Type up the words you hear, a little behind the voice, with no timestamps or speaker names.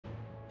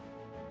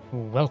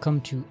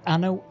Welcome to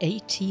Anno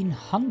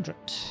 1800,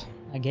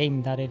 a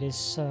game that it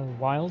is a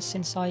while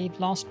since I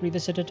last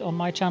revisited on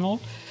my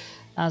channel,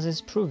 as is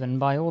proven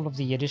by all of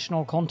the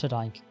additional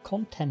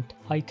content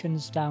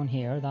icons down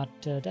here that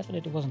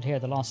definitely wasn't here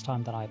the last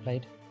time that I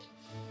played.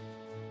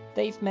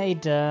 They've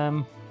made,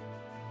 let's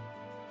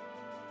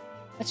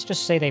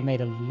just say they made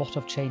a lot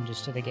of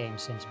changes to the game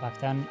since back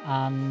then,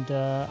 and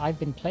I've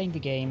been playing the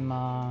game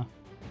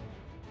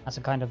as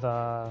a kind of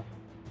a...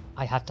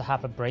 I had to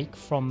have a break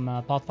from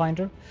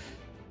Pathfinder,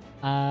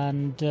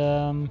 and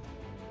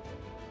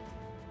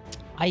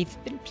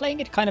I've been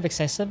playing it kind of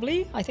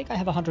excessively. I think I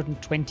have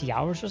 120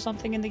 hours or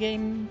something in the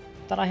game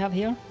that I have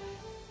here,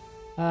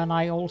 and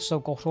I also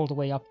got all the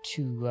way up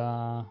to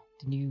the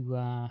new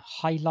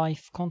High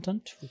Life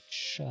content,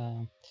 which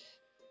I'm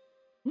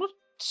not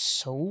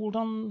sold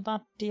on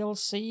that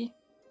DLC.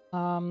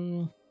 I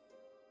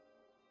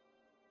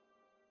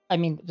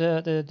mean,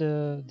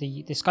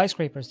 the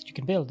skyscrapers that you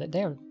can build,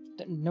 they're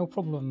no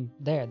problem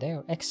there.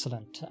 They're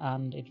excellent,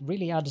 and it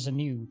really adds a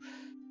new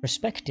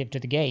perspective to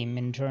the game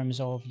in terms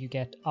of you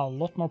get a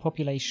lot more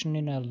population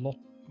in a lot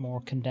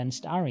more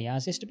condensed area,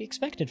 as is to be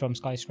expected from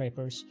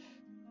skyscrapers.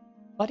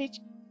 But it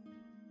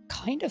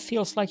kind of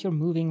feels like you're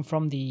moving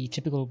from the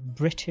typical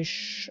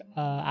British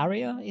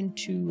area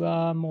into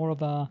more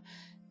of a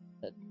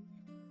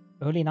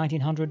early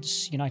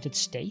 1900s United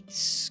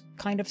States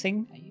kind of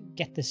thing. You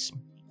get this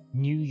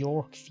New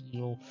York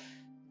feel.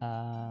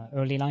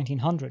 Early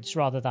 1900s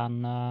rather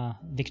than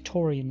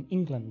Victorian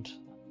England,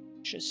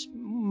 which is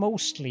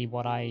mostly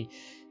what I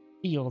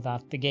feel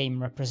that the game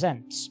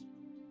represents.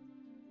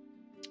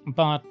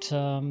 But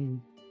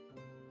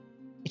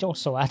it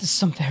also adds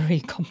some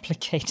very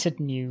complicated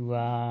new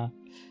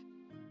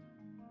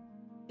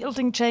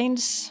building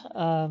chains,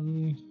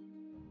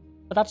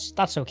 but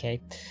that's okay.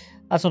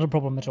 That's not a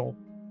problem at all.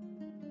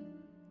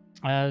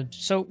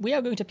 So we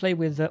are going to play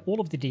with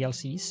all of the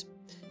DLCs.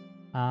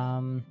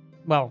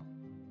 Well,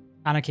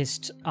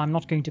 Anarchist, I'm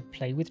not going to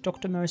play with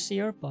Dr.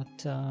 Mercier,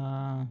 but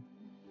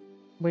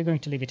we're going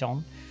to leave it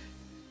on.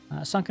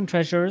 Sunken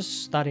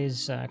Treasures, that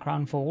is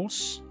Crown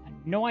Falls.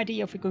 No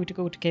idea if we're going to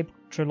go to Cape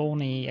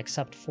Trelawney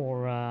except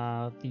for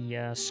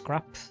the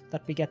scrap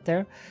that we get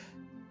there.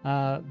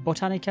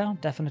 Botanica,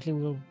 definitely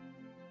will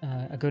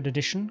a good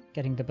addition,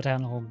 getting the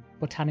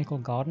botanical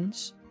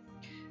gardens.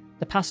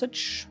 The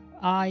Passage,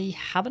 I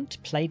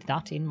haven't played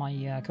that in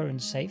my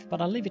current save,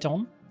 but I'll leave it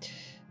on.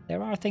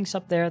 There are things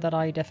up there that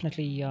I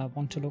definitely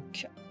want to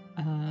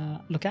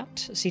look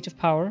at. Seat of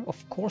Power,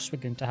 of course we're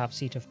going to have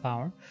Seat of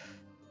Power.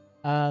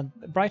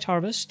 Bright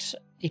Harvest,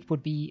 it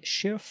would be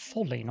sheer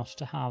folly not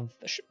to have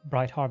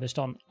Bright Harvest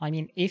on. I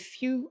mean,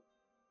 if you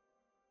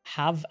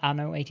have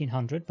Anno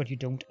 1800 but you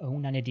don't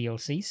own any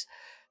DLCs,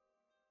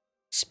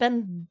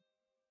 spend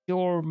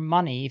your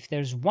money. If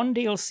there's one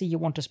DLC you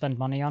want to spend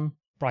money on,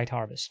 Bright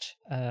Harvest.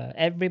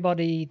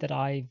 Everybody that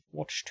I've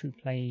watched who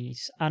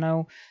plays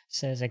Anno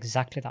says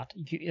exactly that.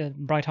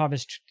 Bright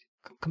Harvest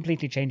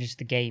completely changes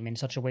the game in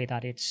such a way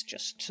that it's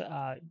just,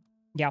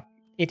 yeah,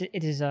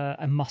 it is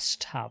a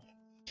must-have.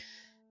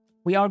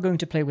 We are going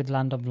to play with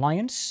Land of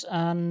Lions,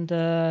 and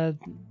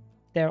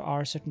there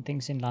are certain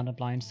things in Land of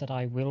Lions that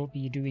I will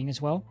be doing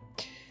as well.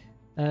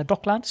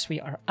 Docklands, we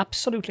are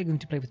absolutely going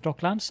to play with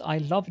Docklands. I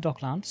love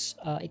Docklands.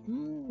 It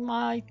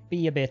might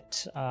be a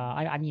bit,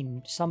 I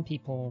mean, some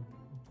people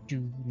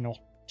do not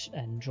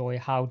enjoy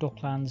how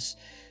Docklands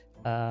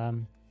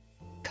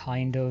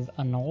kind of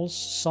annuls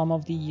some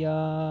of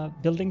the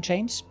building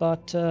chains,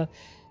 but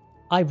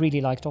I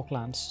really like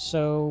Docklands.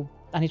 So,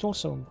 and it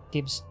also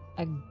gives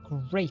a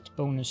great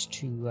bonus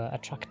to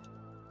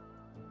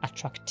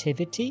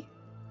attractivity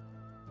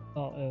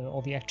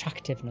or the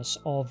attractiveness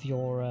of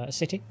your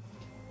city.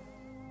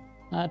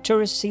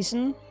 Tourist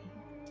season.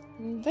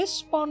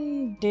 This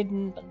one did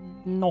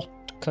not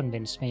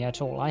convince me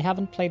at all. I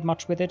haven't played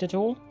much with it at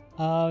all.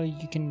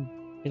 You can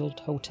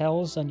build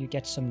hotels and you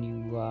get some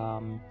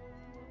new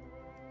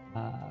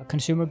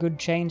consumer good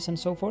chains and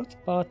so forth,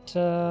 but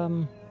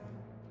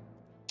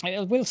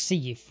we'll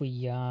see if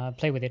we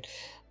play with it.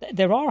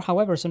 There are,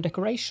 however, some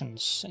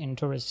decorations in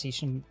tourist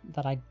season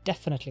that I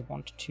definitely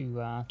want to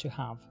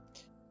have.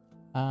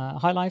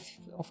 High Life,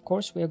 of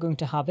course, we are going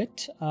to have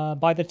it.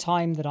 By the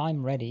time that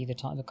I'm ready,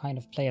 the kind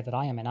of player that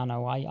I am in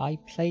Anno, I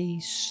play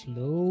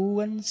slow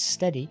and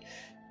steady.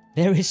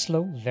 Very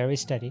slow, very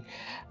steady.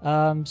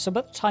 So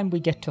by the time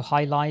we get to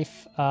High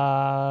Life,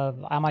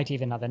 I might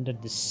even have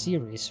ended the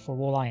series for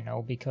all I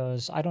know,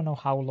 because I don't know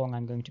how long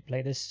I'm going to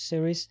play this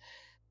series.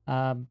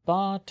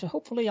 But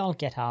hopefully I'll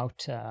get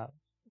out a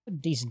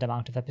decent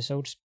amount of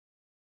episodes.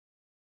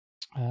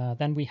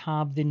 Then we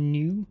have the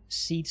new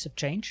Seeds of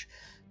Change.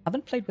 I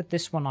haven't played with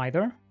this one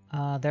either.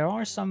 There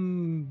are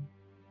some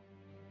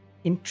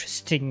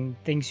interesting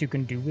things you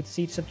can do with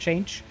Seeds of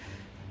Change.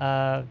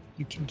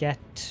 You can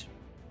get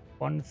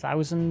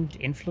 1000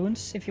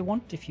 influence if you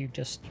want, if you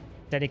just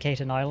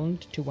dedicate an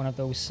island to one of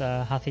those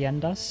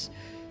haciendas,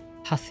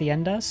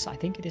 I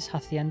think it is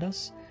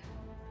haciendas,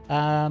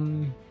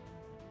 and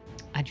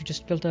you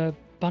just build a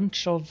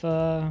bunch of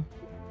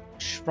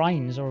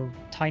shrines or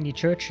tiny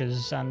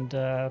churches and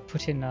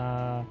put in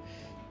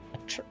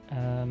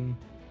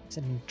it's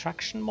an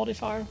attraction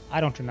modifier?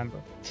 I don't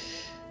remember.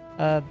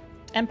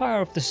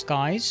 Empire of the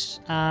Skies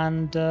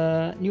and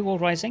New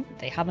World Rising,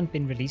 they haven't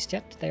been released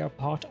yet. They are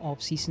part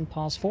of Season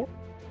Pass 4.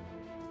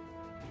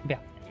 Yeah,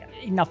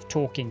 enough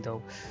talking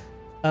though.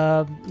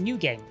 New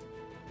game.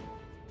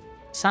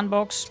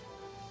 Sandbox.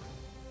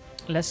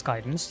 Less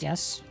guidance,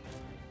 yes.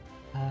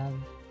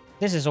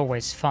 This is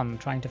always fun,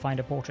 trying to find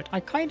a portrait. I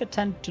kind of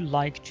tend to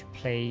like to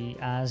play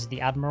as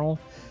the Admiral.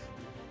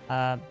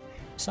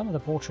 Some of the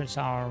portraits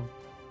are...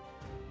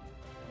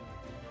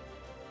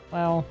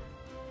 well...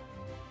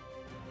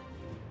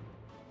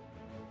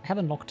 I have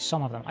unlocked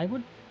some of them. I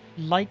would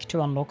like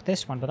to unlock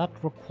this one, but that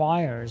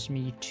requires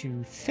me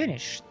to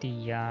finish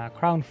the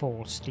Crown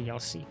Falls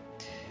DLC.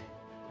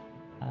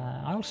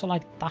 I also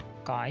like that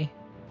guy,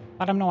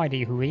 but I have no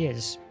idea who he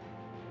is.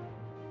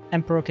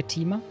 Emperor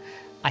Katima.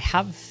 I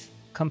have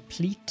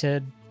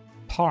completed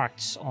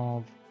parts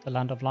of the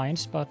Land of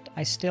Lions, but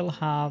I still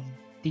have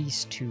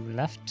these two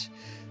left.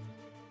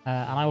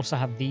 And I also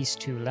have these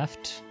two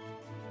left.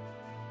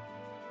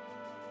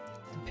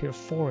 The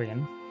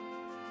Perforian.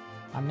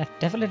 I'm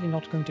definitely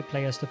not going to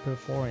play as the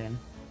Perforian.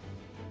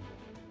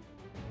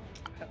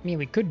 I mean,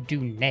 we could do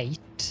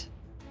Nate.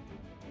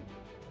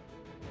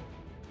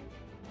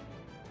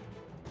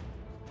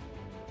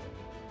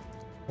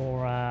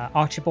 Or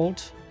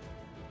Archibald.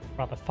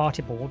 Rather,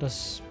 Fartibald,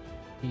 as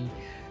he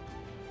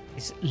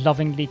is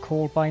lovingly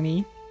called by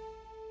me.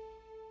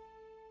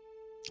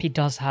 He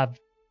does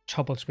have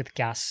troubles with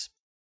gas.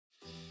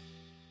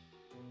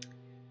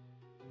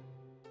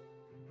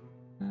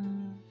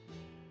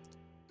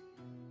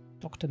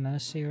 Dr.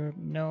 Mercier,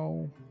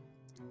 no.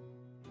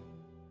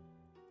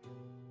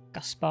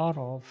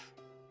 Gasparov.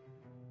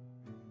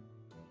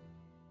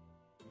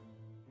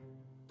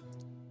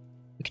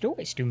 We could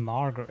always do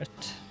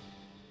Margaret.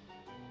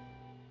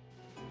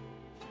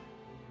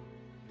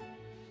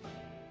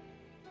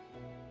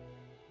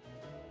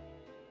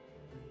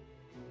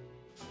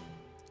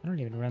 I don't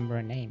even remember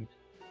her name.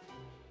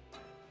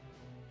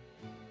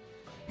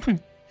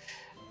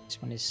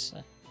 This one is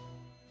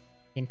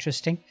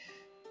interesting.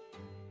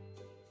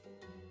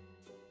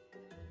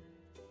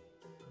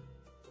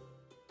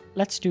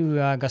 Let's do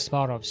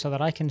Gasparov so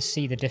that I can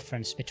see the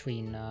difference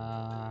between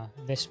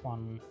this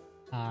one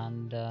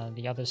and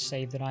the other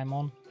save that I'm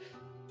on.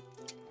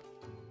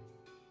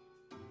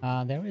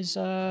 There is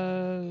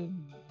a...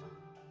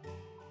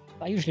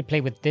 I usually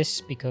play with this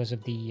because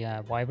of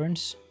the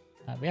wyverns.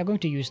 We are going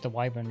to use the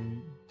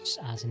wyverns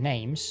as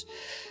names,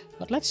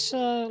 but let's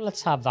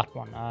have that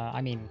one.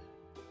 I mean,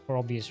 for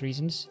obvious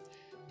reasons.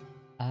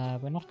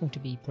 We're not going to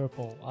be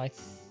purple. I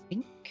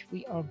think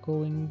we are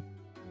going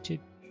to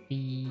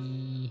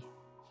be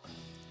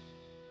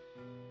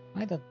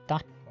either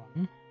that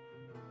one.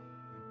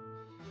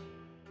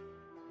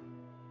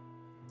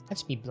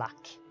 Let's be black.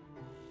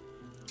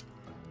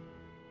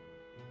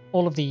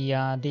 All of the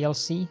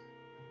DLC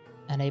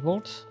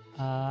enabled.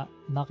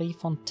 Marie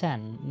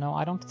Fontaine. No,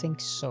 I don't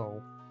think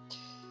so.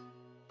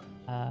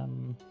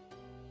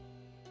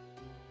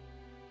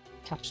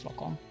 Caps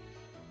lock on.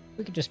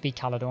 We could just be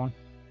Caledorn.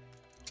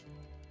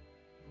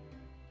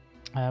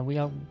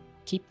 We'll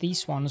keep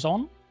these ones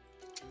on.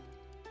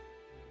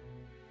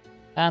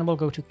 And we'll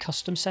go to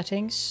custom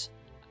settings.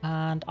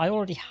 And I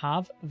already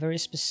have a very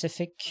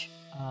specific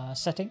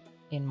setting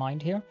in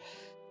mind here.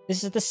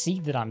 This is the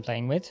seed that I'm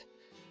playing with.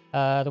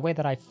 The way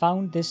that I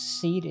found this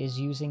seed is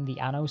using the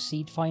Anno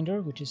seed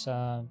finder, which is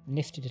a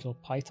nifty little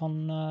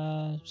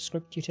Python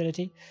script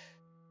utility.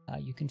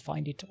 You can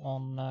find it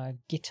on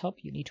GitHub.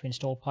 You need to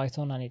install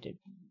Python, and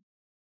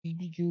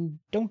you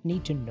don't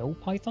need to know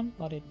Python,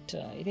 but it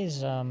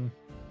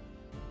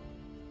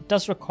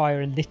does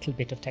require a little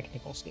bit of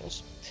technical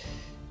skills.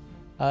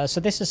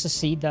 So this is a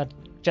seed that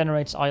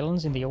generates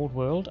islands in the old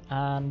world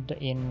and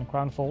in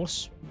Crown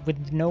Falls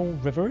with no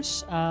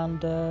rivers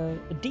and a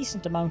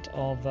decent amount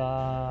of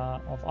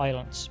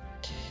islands.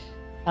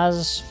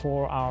 As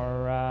for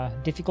our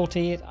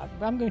difficulty,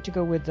 I'm going to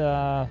go with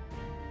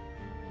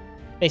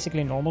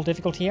basically normal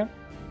difficulty here.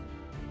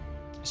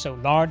 So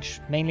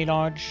large, mainly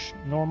large,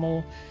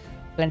 normal,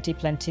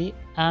 plenty,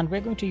 and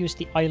we're going to use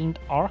the island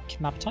arc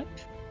map type.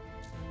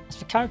 As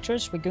for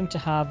characters, we're going to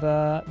have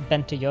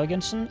Bente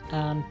Jorgensen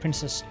and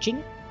Princess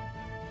Qing.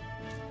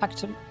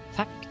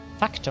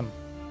 Faction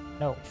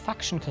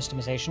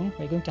customization,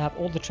 we're going to have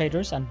all the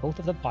traders and both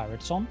of the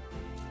pirates on.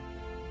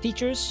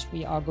 Features,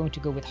 we are going to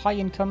go with high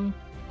income,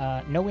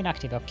 no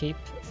inactive upkeep,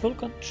 full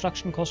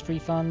construction cost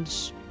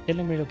refunds,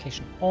 building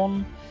relocation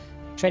on,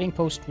 trading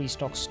post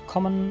restocks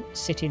common,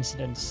 city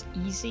incidents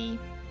easy,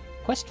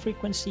 quest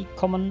frequency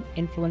common,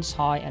 influence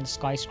high, and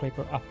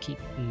skyscraper upkeep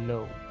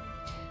low.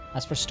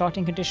 As for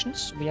starting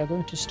conditions, we are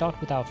going to start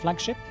with our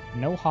flagship,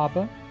 no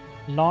harbour,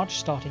 large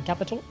starting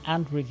capital,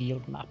 and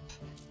revealed map.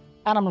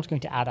 And I'm not going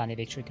to add any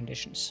victory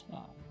conditions.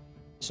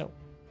 So,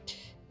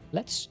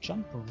 let's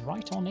jump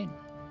right on in.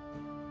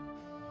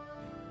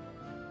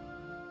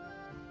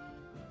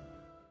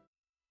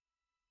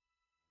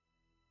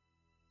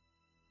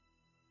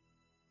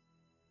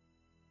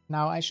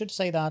 Now, I should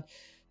say that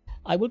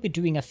I will be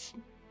doing a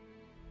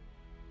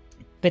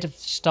bit of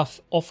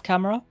stuff off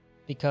camera,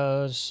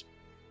 because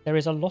there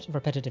is a lot of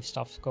repetitive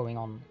stuff going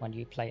on when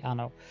you play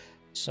Anno.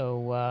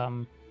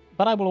 So,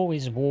 but I will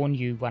always warn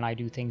you when I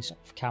do things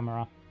off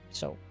camera.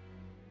 So,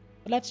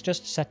 let's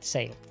just set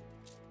sail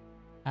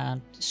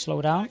and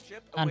slow down,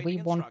 and we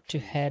want to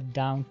head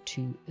down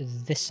to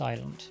this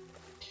island.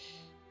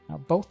 Now,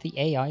 both the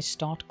AI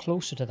start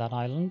closer to that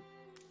island,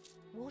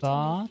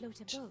 but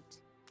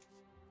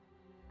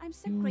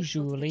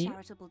usually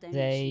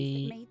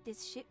they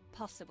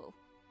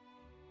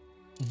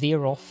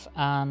veer off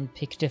and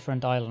pick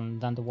different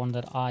island than the one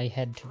that I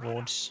head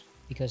towards,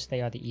 because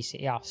they are the easy.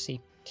 Yeah,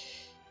 see,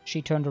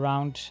 she turned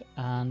around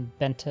and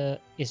Bente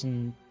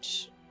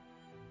isn't.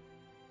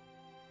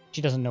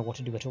 She doesn't know what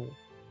to do at all.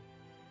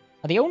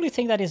 The only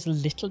thing that is a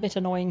little bit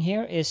annoying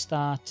here is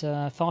that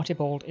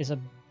Fartibolt is a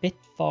bit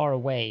far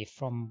away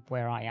from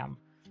where I am.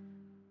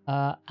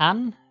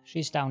 Anne,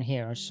 she's down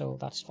here, so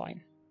that's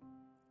fine.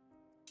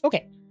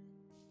 Okay,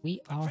 we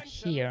are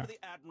here.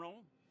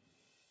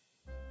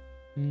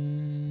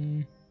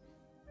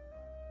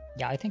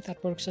 Yeah, I think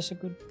that works as a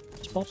good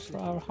spot for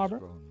our harbor.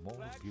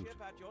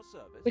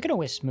 We can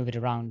always move it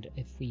around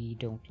if we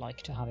don't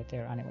like to have it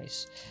there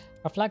anyways.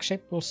 Our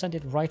flagship, we'll send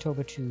it right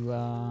over to,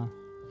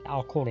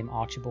 I'll call him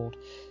Archibald.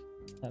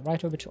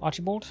 Right over to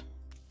Archibald.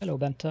 Hello,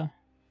 Bente.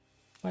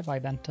 Bye-bye,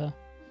 Bente.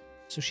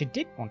 So she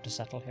did want to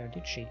settle here,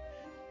 did she?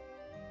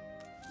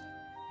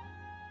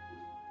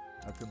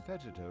 A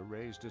competitor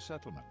raised a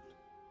settlement.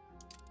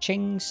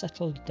 Qing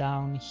settled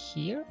down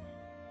here.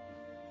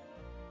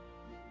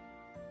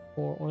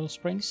 For oil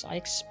springs. I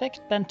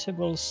expect Bente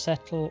will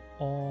settle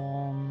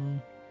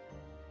on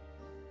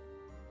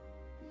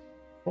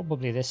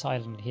probably this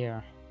island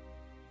here.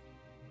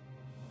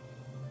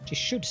 She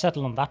should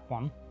settle on that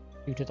one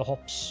due to the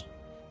hops,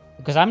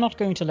 because I'm not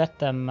going to let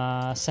them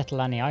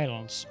settle any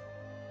islands.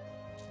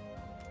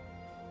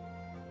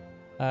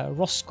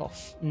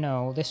 Roscoff,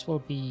 no, this will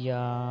be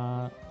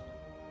I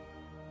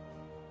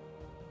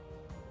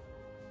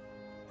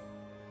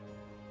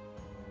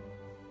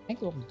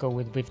think we'll go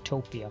with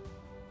Topia.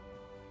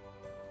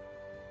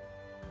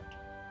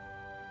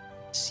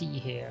 See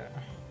here,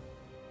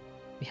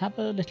 we have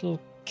a little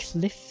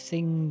cliff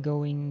thing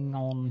going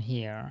on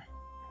here.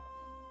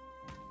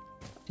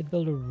 To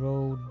build a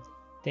road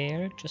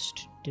there just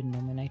to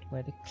denominate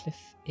where the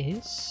cliff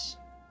is.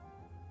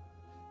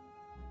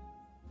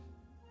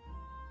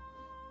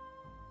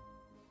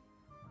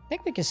 I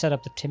think we can set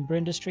up the timber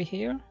industry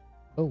here.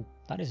 Oh,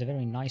 that is a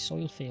very nice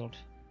oil field.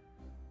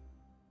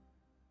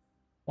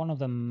 One of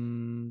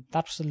them,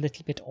 that's a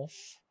little bit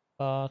off,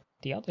 but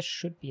the others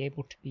should be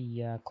able to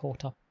be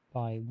caught up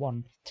by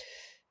one.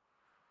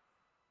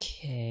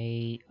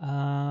 Okay,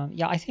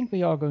 yeah, I think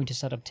we are going to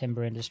set up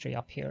timber industry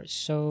up here,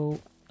 so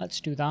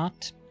let's do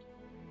that.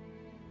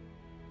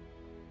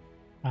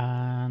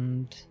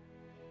 And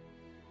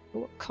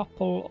go a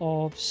couple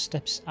of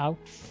steps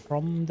out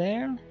from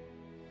there.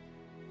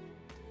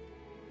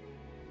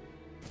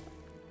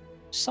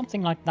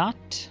 Something like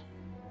that.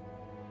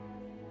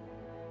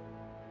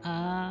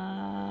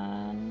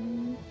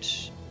 And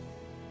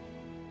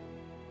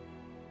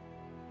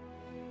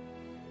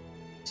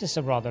this is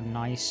a rather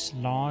nice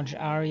large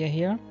area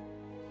here.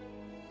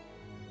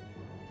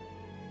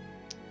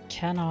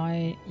 Can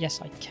I?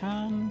 Yes, I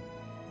can.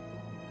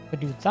 I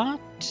do that.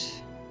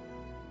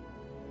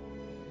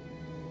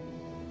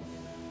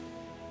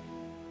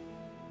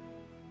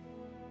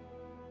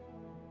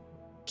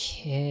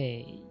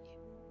 Okay.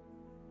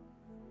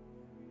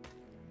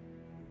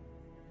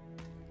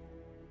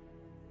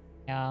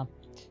 Yeah,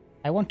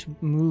 I want to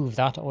move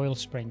that oil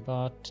spring,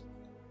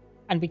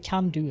 and we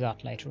can do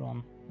that later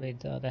on with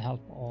the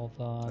help of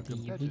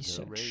the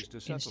research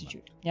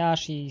institute. Yeah,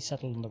 she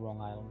settled on the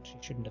wrong island. She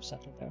shouldn't have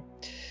settled there.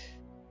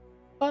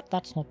 But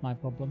that's not my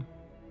problem.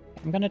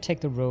 I'm gonna take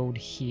the road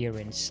here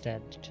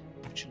instead,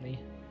 actually.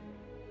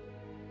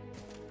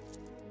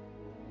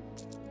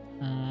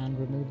 And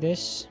remove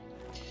this.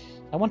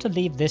 I want to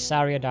leave this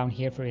area down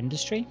here for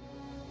industry.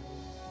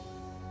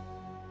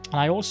 And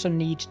I also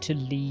need to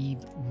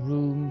leave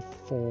room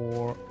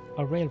for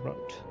a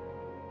railroad.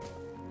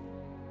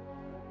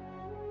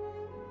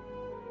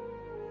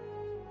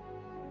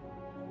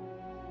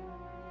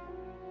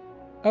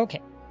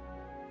 Okay.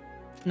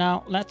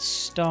 Now let's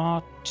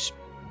start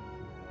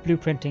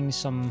blueprinting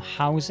some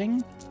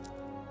housing.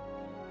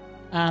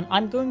 And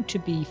I'm going to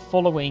be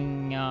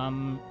following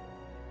a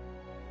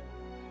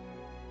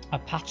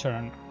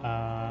pattern.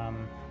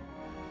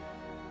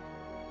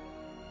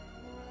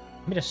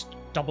 Let me just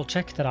double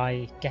check that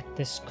I get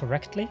this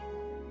correctly.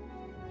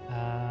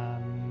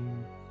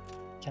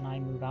 Can I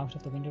move out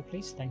of the window,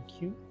 please?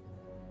 Thank you.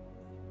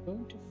 I'm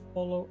going to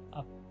follow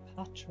a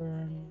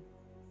pattern.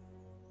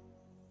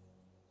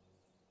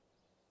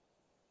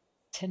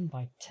 10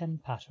 by 10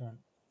 pattern.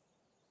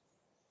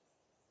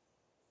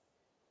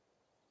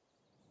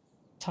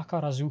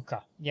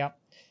 Takarazuka. Yeah.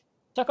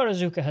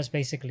 Takarazuka has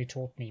basically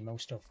taught me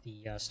most of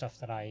the stuff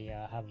that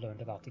I have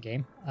learned about the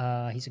game.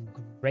 He's a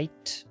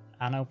great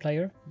Anno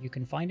player. You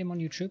can find him on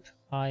YouTube.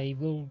 I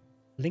will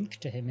link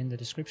to him in the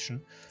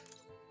description.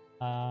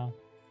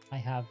 I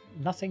have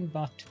nothing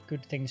but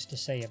good things to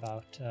say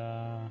about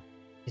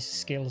his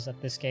skills at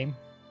this game.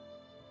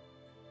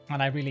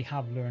 And I really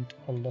have learned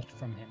a lot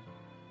from him.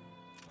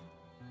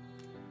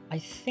 I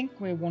think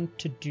we want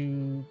to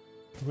do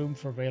room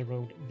for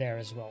railroad there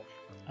as well.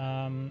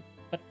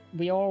 But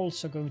we are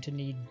also going to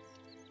need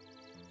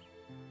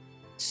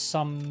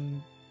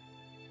some...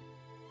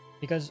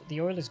 Because the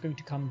oil is going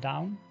to come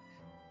down,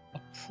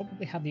 I'll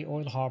probably have the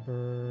oil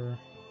harbor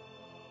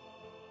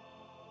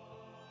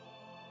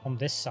on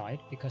this side,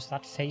 because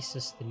that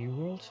faces the New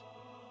World.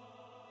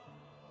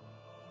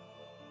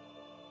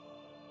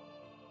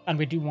 And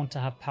we do want to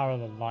have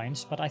parallel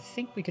lines, but I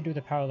think we could do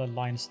the parallel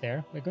lines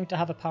there. We're going to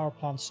have a power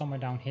plant somewhere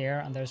down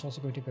here, and there's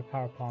also going to be a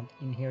power plant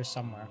in here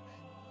somewhere.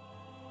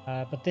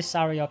 But this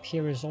area up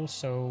here is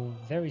also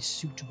very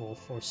suitable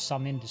for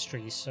some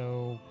industries,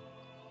 so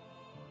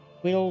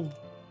we'll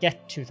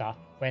get to that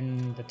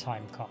when the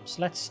time comes.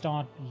 Let's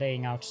start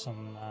laying out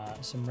some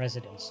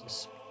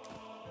residences.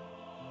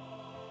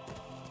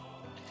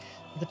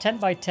 The 10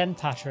 by 10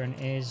 pattern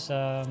is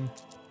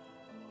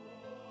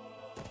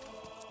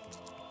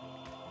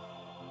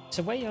it's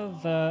a way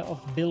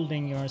of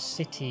building your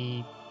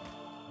city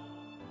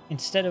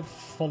instead of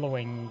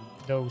following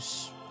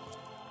those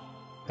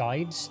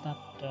guides that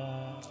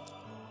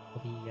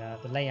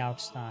the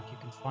layouts that you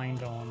can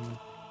find on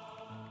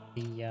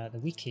the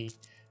wiki.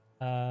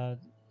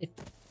 It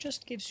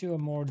just gives you a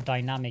more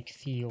dynamic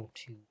feel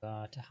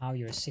to how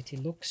your city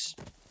looks.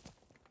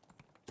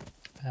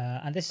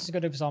 And this is a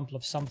good example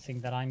of something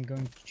that I'm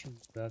going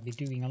to be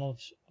doing a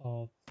lot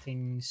of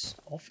things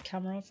off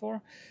camera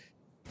for.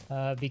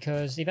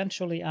 Because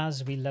eventually,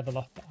 as we level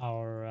up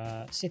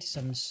our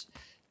citizens,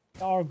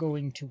 we are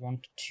going to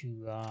want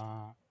to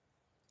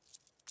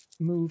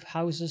move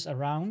houses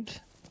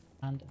around,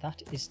 and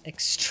that is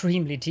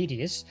extremely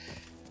tedious.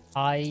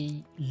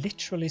 I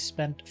literally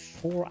spent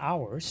 4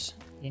 hours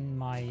in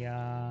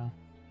my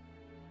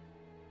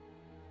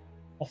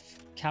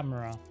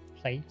off-camera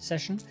play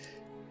session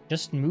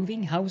just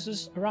moving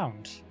houses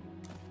around.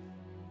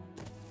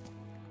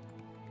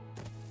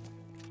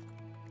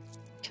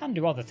 Can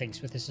do other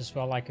things with this as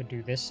well. I could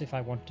do this if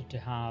I wanted to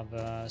have,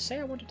 say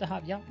I wanted to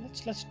have, yeah,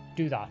 let's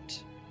do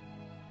that.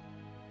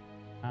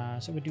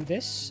 So we do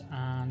this,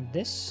 and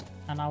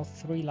now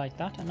 3 like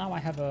that, and now I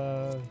have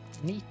a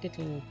neat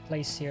little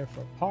place here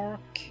for a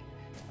park.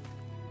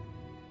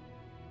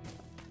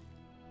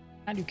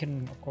 And you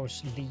can, of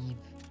course, leave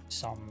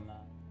some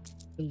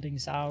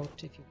buildings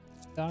out if you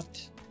want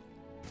that.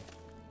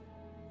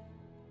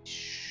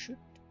 Should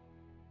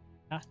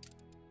that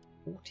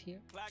port here?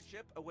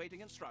 Flagship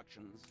awaiting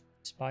instructions.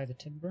 Spy the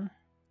timber.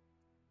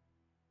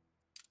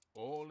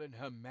 All in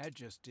Her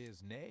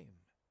Majesty's name.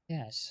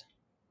 Yes.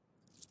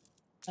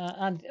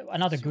 And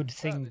another good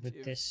thing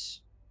with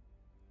this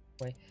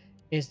way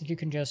is that you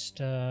can just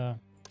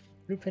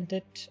blueprint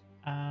it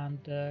and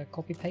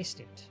copy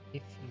paste it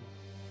if you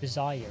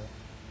desire.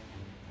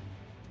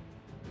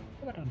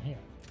 What about down here?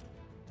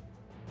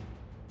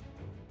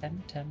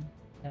 10, 10,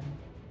 10.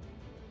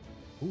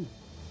 Ooh.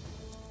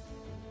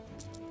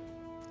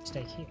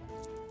 Stay here.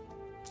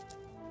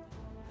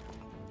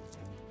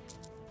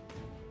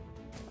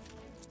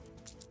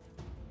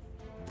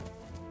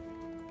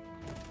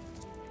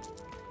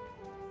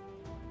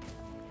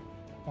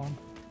 On.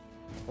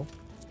 Oh.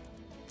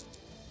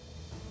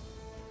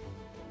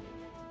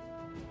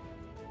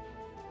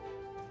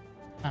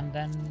 And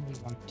then we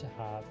want to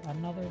have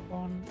another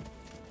one.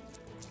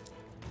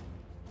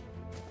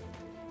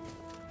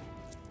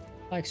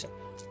 Like so.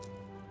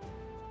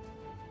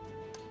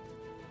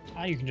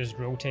 Ah, you can just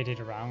rotate it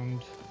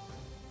around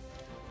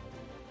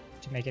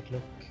to make it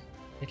look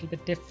a little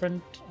bit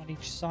different on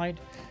each side.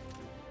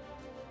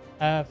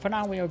 For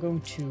now we are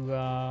going to,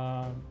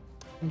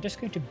 I'm just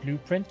going to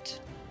blueprint.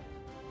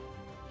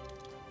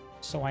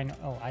 So I know,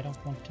 oh, I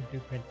don't want to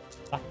blueprint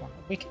that one.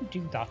 We can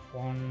do that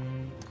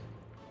one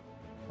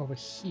over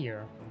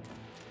here.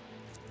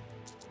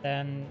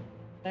 Then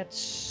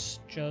let's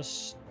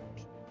just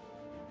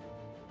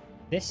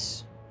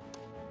this,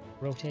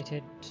 rotate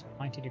it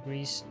 90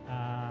 degrees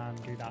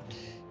and do that.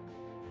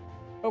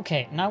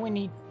 Okay, now we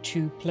need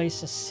to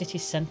place a city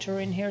center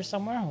in here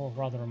somewhere, or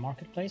rather a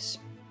marketplace.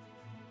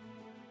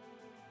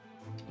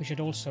 We should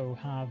also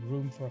have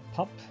room for a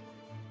pub.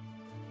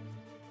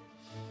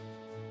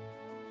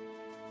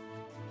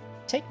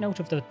 Take note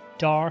of the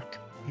dark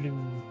blue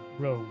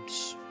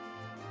roads,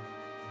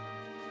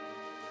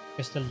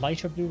 because the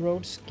lighter blue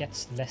roads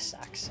gets less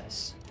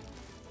access.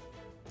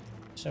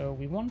 So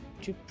we want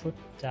to put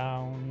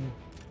down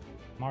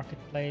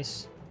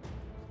marketplace.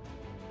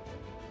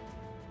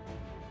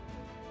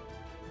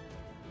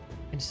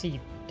 You can see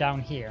down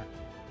here,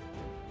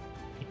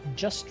 it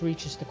just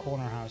reaches the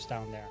corner house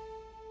down there.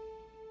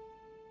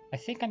 I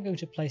think I'm going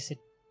to place it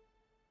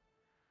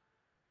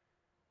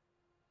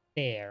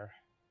there,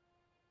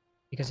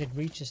 because it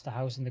reaches the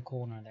house in the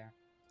corner there.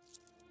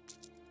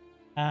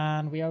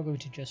 And we are going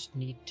to just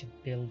need to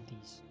build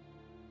these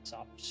this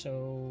up.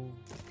 So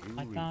You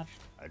like that.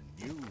 reached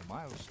a new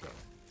milestone.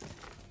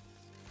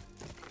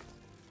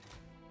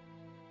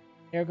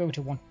 They're going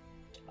to want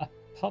a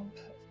pub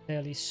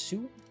fairly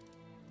soon,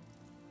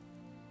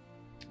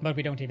 but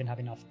we don't even have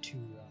enough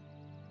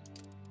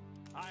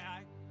Aye,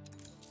 aye.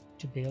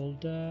 to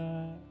build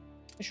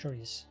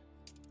fisheries.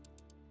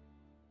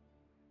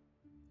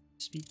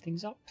 Speed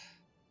things up.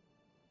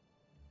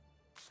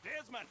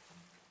 Steersman.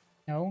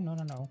 No, no,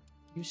 no, no.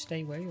 You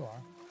stay where you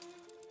are.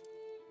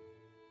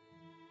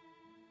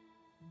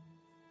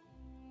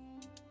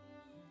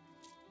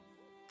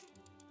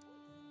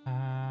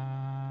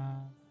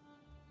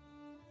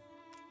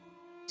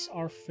 These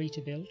are free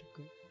to build.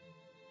 Good.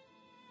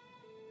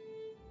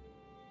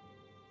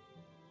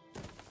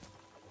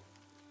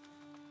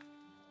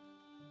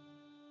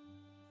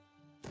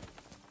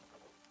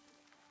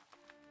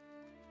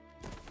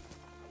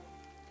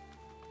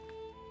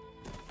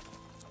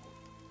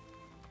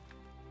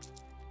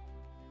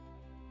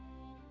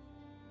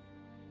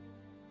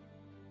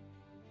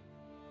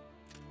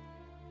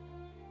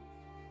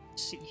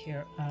 See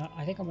here,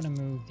 I think I'm going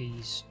to move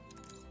these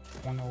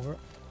one over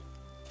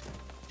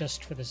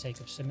just for the sake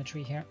of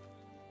symmetry here.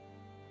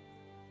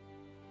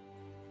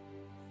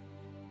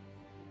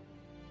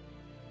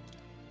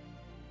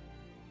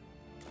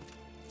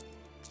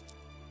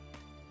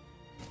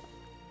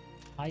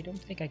 I don't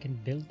think I can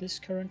build this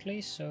currently,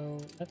 so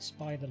let's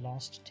buy the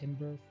last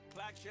timber.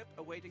 Flagship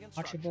awaiting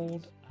instructions.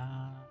 Archibald,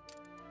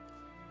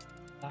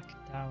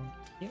 back down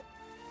here.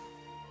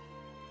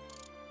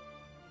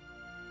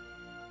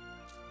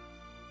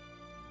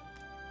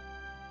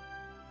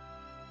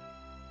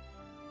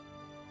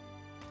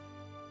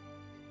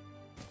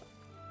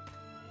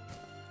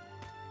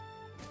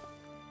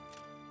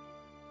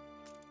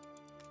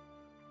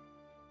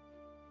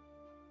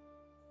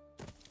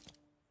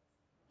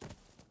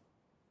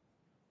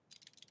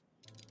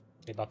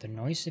 About the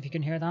noise, if you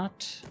can hear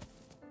that.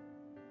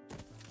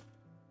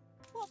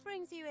 What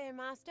brings you here,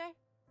 Master?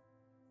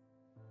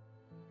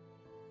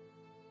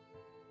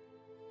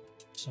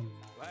 Some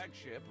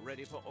Flagship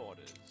ready for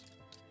orders.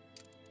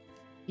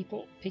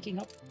 people picking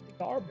up the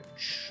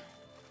garbage.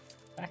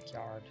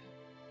 Backyard.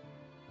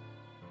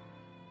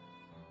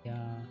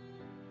 Yeah.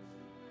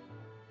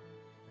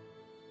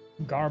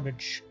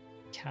 Garbage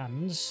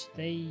cans,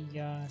 they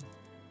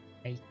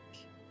make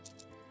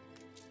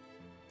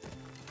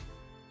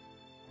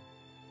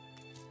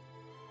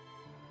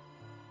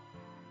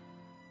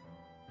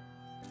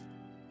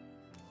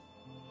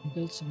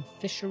build some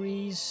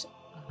fisheries.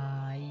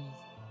 I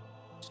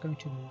was going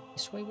to move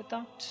this way with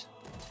that.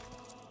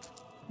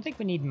 I don't think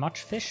we need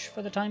much fish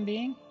for the time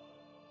being.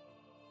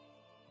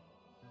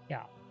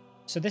 Yeah,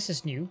 so this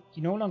is new.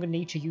 You no longer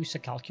need to use a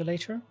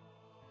calculator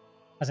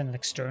as an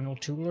external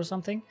tool or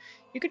something.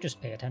 You could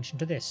just pay attention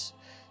to this.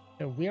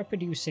 So we are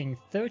producing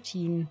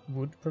 13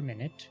 wood per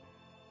minute.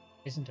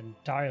 Isn't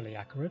entirely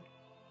accurate,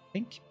 I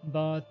think,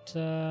 but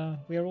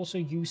we are also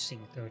using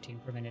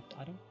 13 per minute.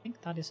 I don't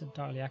think that is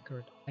entirely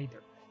accurate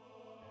either.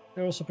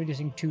 We're also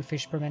producing 2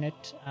 fish per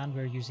minute, and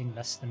we're using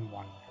less than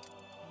 1.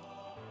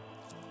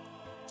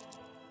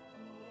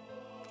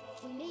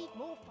 We need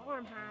more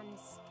farm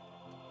hands.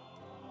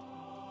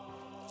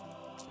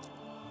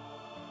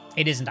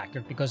 It isn't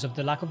accurate because of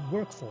the lack of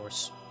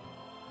workforce.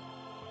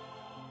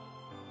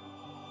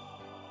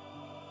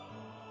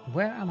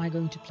 Where am I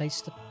going to place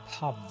the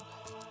pub?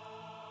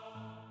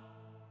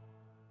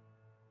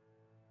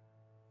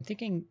 I'm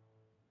thinking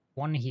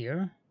one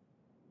here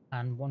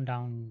and one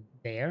down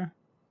there.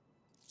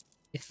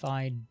 If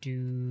I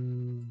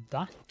do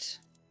that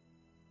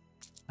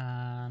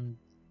and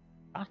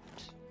that,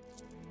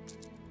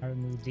 I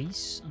remove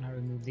these and I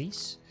remove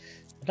these.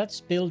 But let's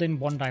build in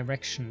one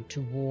direction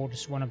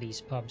towards one of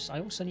these pubs. I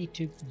also need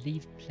to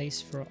leave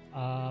place for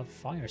a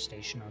fire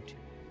station or two.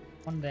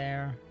 One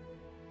there.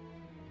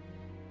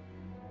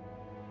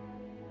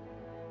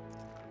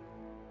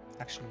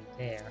 Actually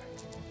there.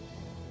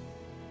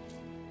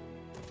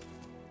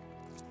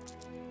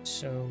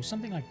 So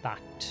something like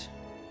that.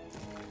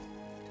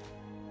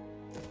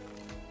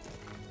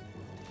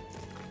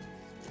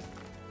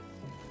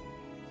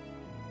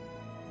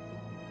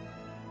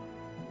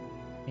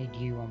 Need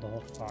you on the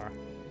hot bar.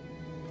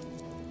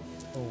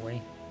 Go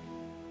away.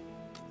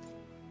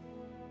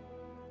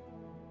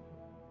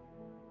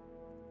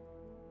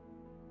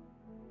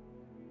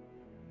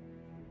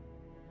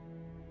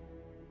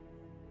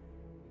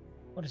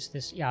 What is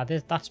this? Yeah,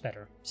 that's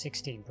better.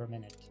 16 per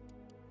minute.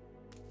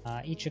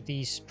 Each of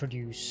these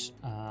produce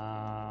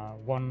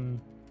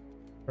 1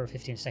 per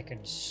 15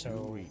 seconds, so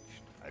You reached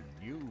a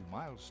new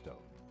milestone.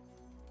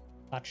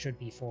 that should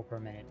be 4 per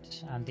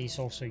minute. And these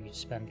also you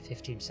spend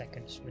 15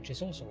 seconds, which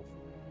is also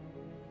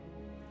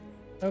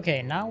 4.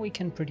 Okay, now we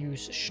can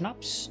produce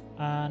schnapps,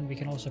 and we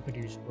can also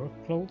produce work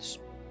clothes.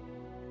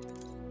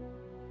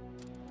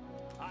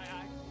 Aye,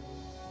 aye.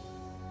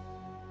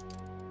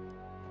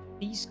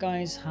 These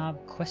guys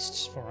have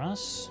quests for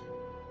us.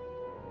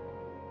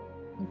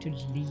 I'm going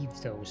to leave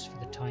those for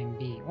the time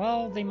being.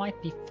 Well, they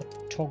might be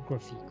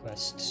photography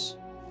quests.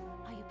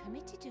 Are you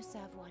permitted to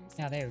serve once?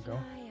 Yeah, there you go.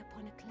 Fly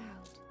upon a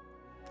cloud.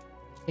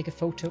 Take a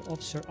photo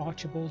of Sir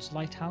Archibald's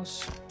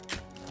lighthouse.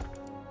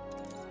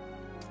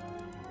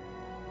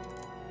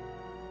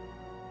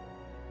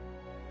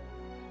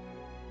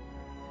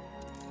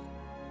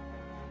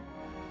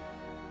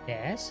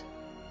 Yes.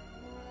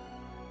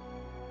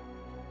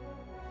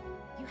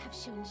 You have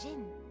shown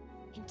Jin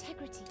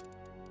integrity.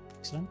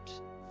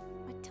 Excellent.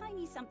 A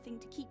tiny something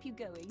to keep you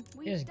going.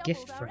 Here's We've a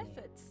gift doubled for our me.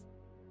 efforts.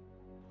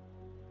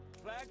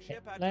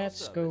 Flagship at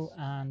Let's your go service.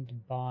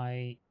 and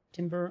buy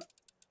timber,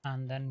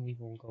 and then we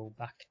will go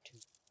back to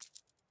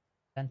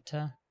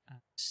Bente and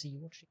see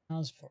what she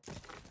has for us.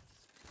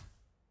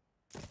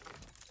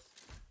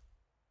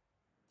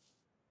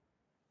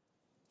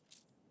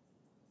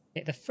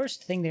 Okay, the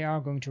first thing they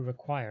are going to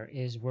require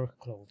is work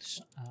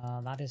clothes.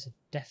 That is a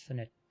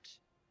definite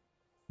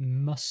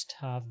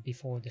must-have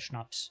before the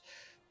schnapps.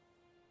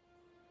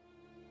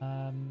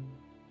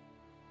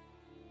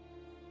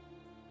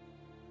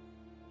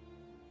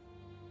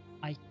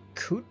 I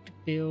could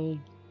build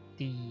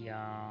the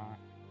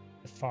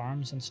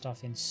farms and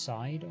stuff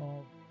inside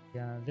of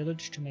the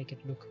village to make it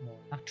look more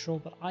natural,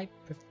 but I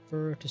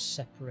prefer to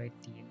separate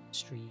the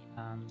industry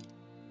and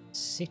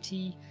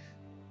city,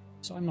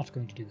 so I'm not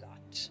going to do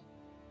that.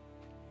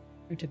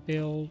 I'm going to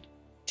build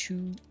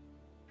 2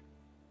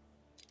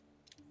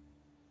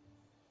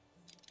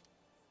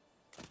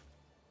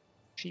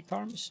 sheep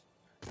farms.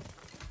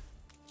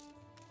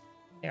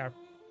 They are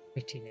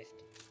pretty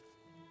nifty.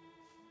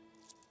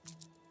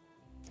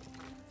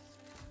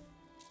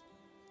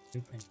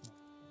 Blueprint.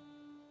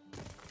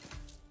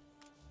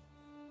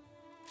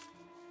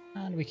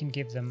 And we can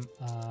give them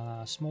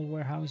a small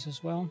warehouse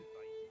as well.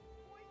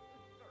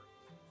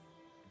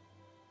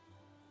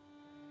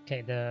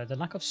 Okay, the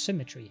lack of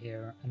symmetry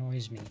here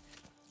annoys me.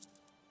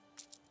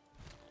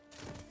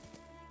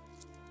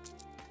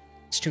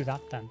 Let's do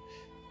that then.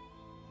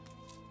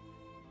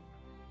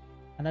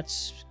 And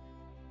let's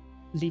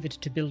leave it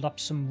to build up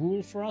some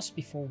wool for us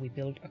before we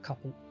build a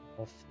couple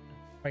of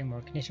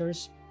framework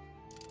knitters.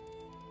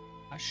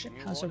 Our ship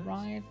has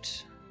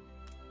arrived.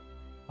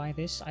 Buy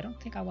this. I don't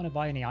think I want to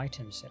buy any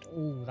items yet.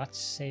 Oh, that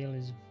sail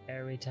is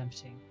very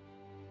tempting.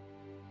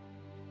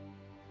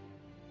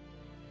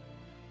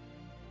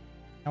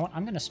 You know what?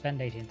 I'm going to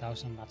spend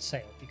 18,000 on that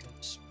sail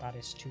because that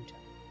is too tempting.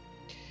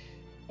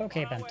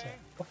 Okay, Bente,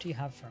 what do you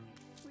have for me?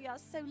 We are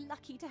so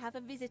lucky to have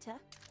a visitor.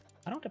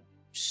 I don't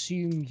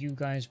assume you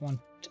guys want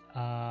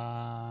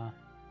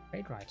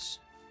trade rights.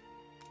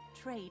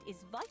 Trade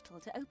is vital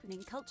to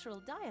opening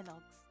cultural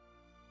dialogues.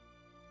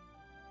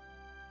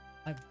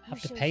 I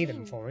have to show pay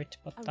them Qing for it,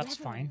 but a that's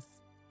fine. reverence.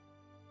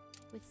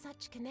 With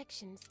such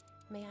connections,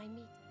 may I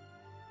meet?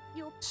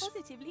 You're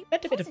positively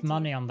Spent a bit of positive.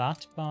 money on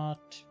that,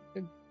 but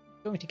we're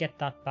going to get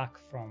that back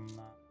from...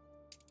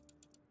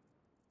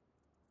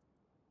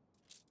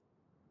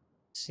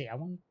 see, I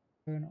want to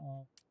turn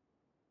off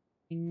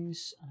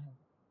things,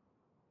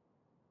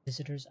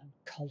 visitors and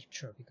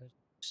culture, because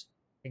those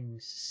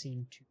things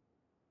seem to...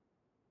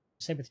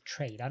 say with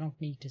trade, I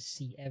don't need to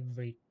see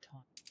every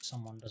time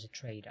someone does a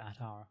trade at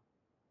our...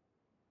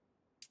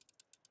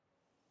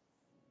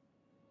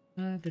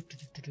 Let's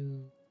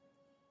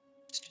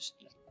just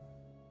let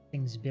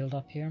things build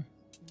up here.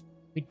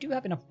 We do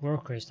have enough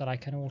workers that I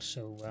can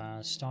also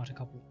start a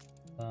couple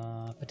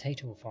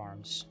potato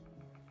farms.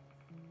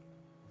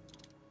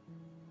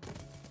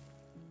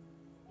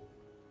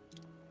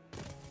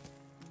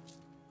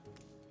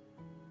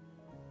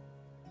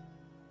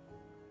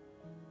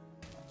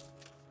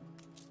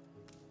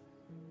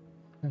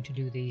 I'm going to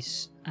do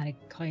these any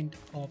kind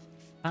of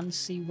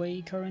fancy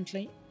way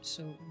currently,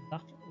 so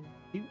that will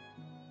do.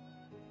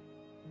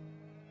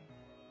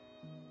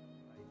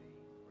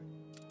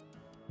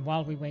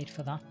 While we wait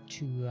for that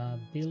to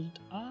build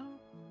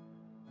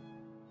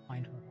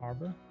find her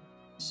harbor,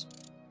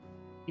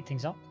 speed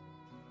things up.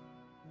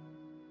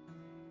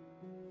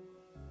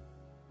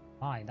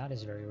 Aye, that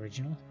is very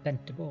original.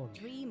 Bente board.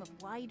 Dream of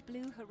wide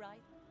blue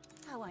horizon.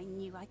 How I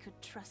knew I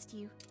could trust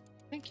you.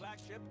 Thank you.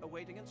 Flagship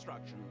awaiting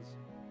instructions.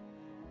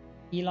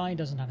 Eli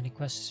doesn't have any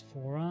quests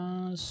for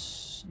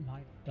us.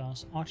 Neither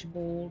does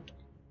Archibald.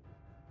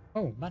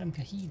 Oh, Madame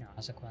Kahina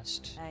has a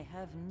quest. I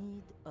have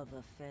need of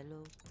a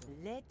fellow.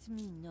 Let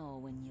me know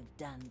when you've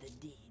done the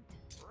deed.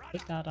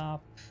 Pick that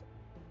up.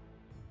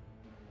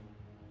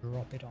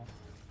 Drop it off.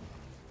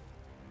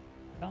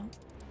 Done.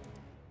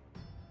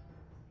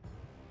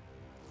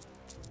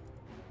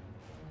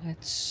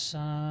 Let's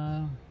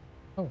oh,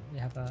 we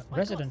have a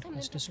resident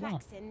quest as well.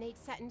 Need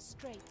setting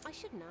straight. I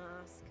shouldn't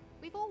ask.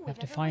 We've always We have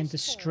to find the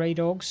stray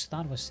dogs.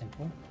 That was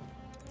simple.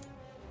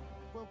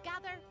 We'll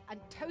gather and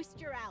toast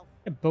your elf.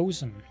 A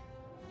bosun.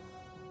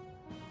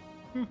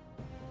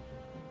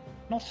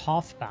 Not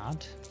half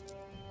bad.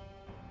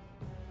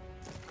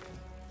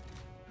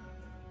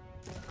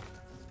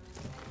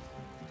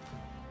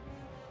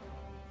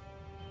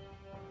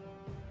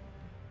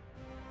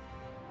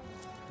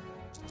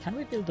 Can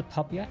we build a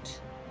pub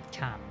yet?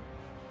 Can.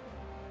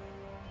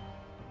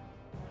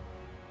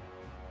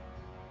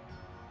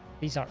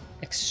 These are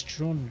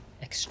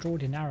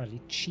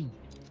extraordinarily cheap.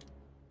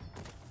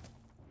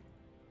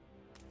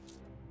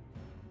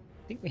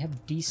 think we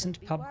have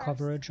decent pub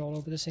coverage all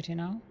over the city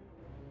now.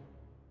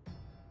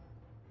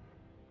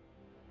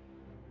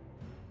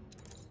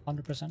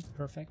 100%,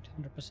 perfect,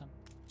 100%.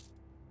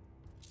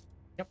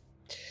 Yep.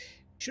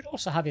 Should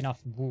also have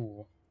enough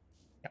wool.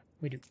 Yep,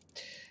 we do.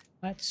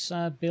 Let's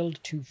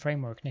build 2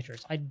 framework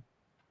knitters. I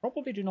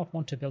probably do not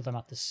want to build them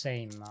at the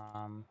same...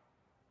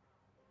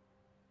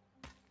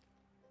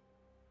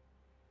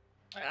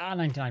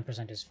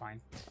 99% is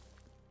fine.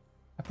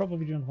 I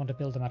probably don't want to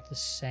build them at the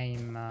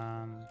same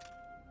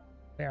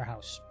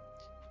warehouse.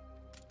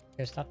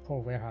 Because that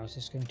poor warehouse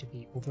is going to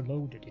be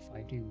overloaded if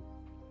I do.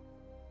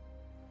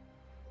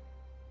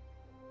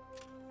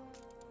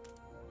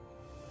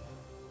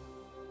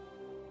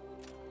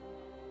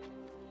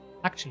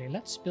 Actually,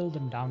 let's build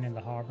them down in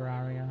the harbor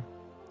area.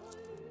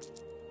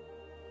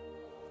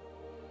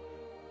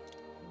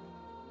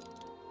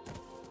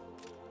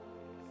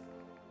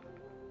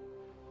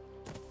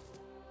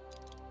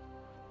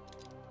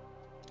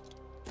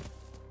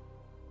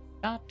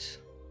 That.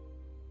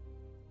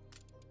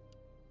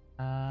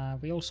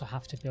 We also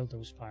have to build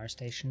those fire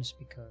stations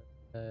because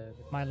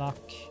with my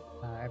luck,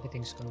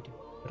 everything's going to be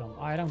put on.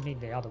 I don't need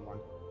the other one.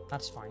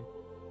 That's fine.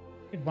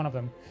 Need one of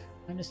them.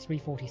 Minus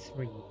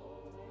 343.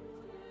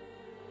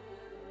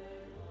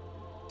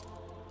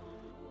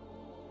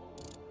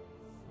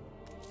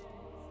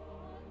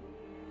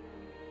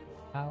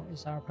 How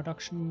is our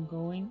production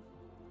going?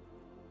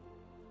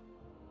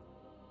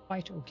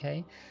 Quite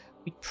okay.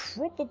 We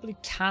probably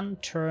can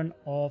turn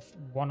off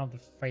one of the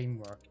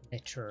framework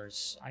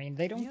knitters. I mean,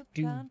 they don't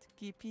do... You can't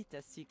keep it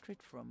a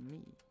secret from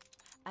me.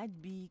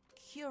 I'd be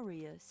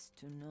curious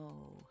to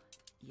know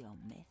your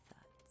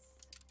methods.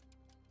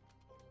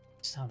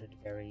 Sounded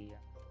very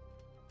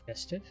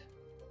suggestive.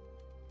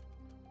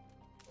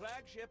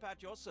 Flagship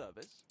at your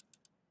service.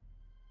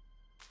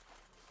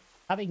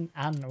 Having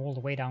Anne all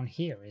the way down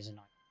here is an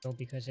ideal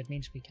because it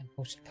means we can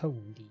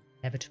postpone the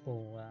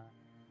inevitable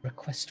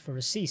request for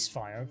a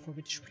ceasefire, for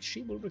which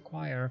she will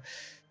require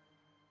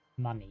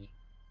money.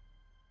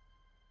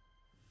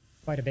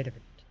 Quite a bit of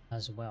it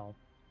as well.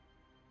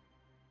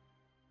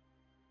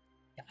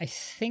 I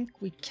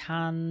think we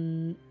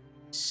can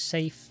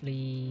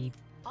safely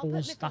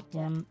pause that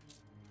one,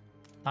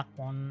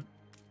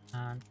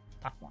 and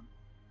that one.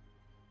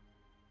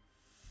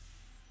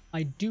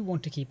 I do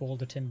want to keep all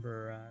the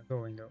timber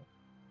going though.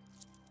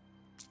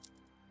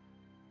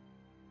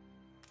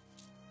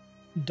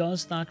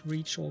 Does that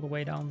reach all the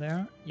way down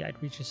there? Yeah, it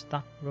reaches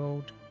that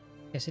road.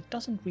 Yes, it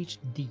doesn't reach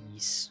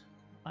these.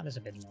 That is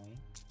a bit annoying.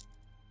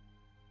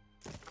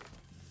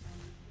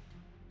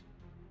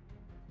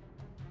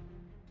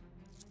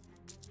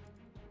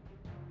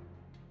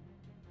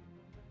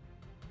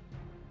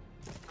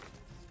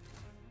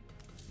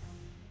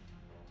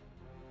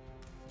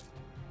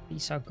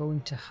 These are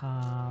going to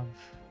have...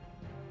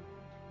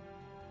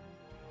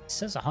 It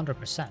says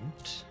 100%.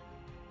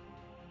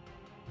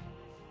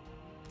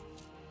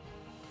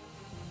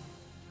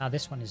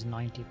 This one is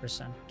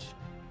 90%.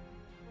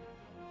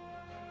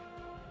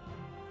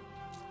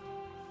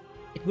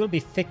 It will be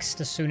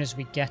fixed as soon as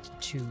we get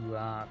to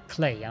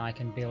clay and I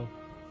can build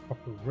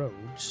proper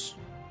roads.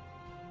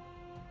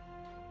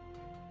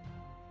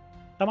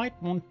 I might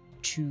want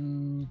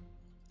to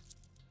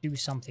do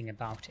something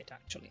about it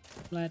actually.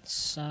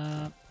 Let's...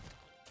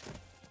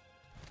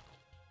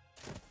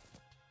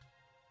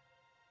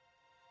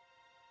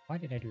 Why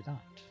did I do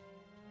that?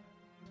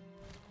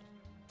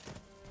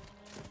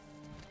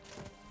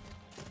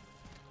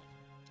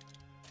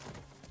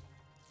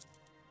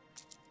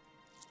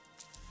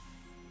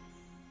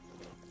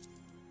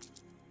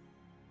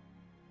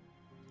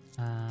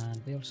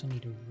 And we also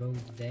need a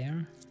road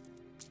there.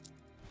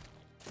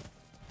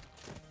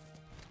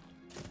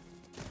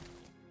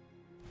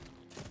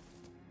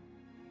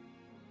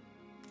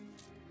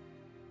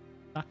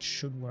 That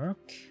should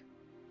work.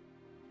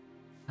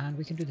 And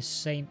we can do the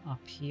same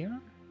up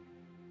here.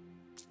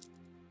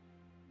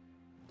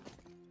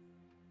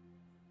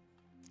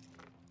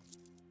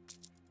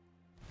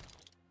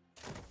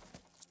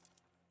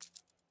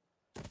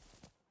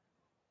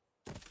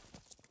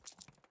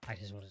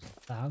 Might as well as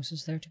the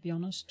houses there, to be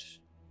honest.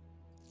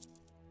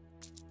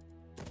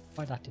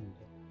 Why that didn't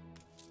do?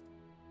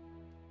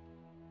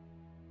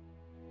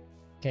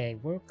 Okay,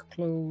 work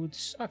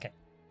clothes. Okay,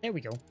 there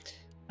we go.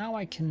 Now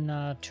I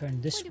can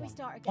turn this one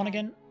on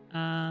again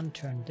and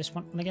turn this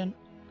one on again.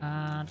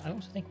 And I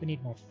also think we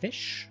need more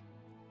fish.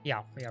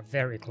 Yeah, we are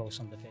very close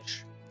on the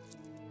fish.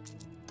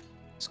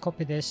 Let's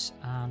copy this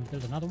and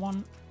build another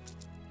one.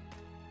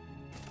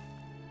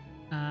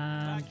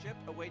 And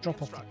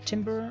drop off the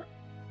timber.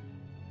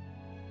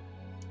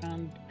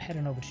 And head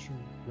on over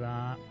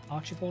to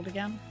Archibald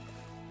again.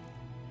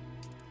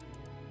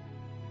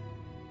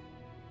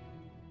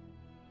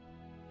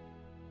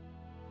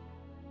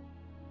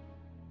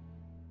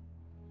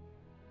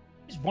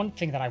 There's one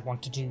thing that I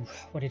want to do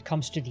when it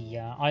comes to the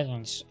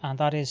islands, and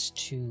that is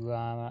to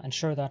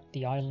ensure that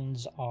the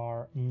islands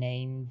are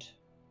named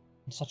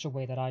in such a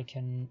way that I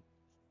can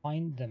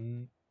find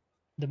them,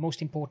 the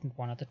most important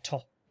one at the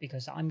top,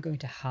 because I'm going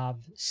to have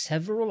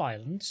several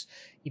islands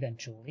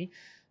eventually.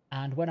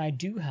 And when I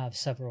do have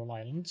several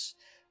islands,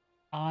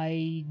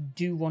 I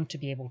do want to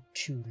be able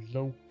to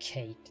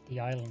locate the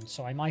island.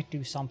 So I might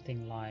do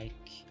something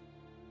like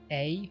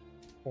A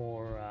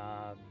for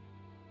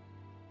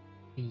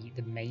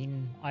the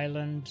main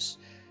islands,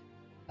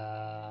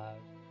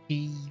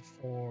 B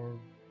for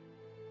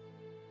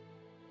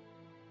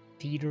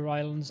feeder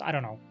islands. I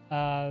don't know.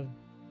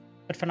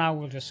 But for now,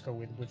 we'll just go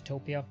with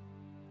Topia.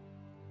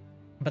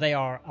 But they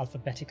are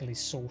alphabetically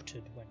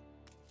sorted when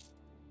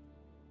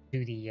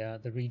do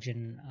the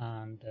region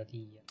and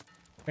the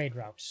trade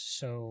routes.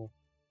 So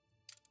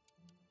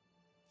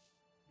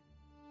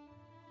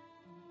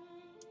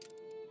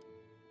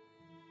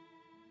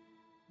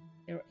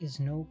there is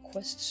no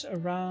quests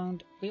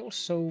around. We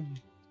also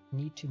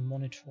need to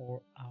monitor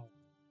our...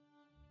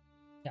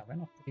 Yeah, we're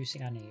not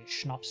producing any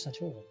schnapps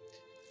at all.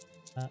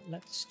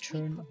 Let's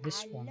turn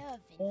this one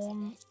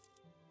on.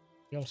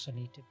 We also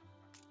need to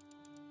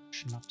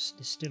schnapps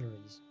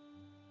distilleries.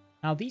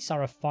 Now these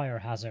are a fire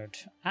hazard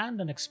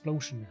and an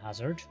explosion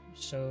hazard,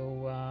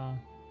 so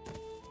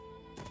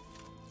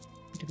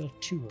to build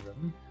 2 of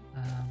them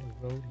and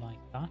a road like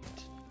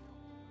that.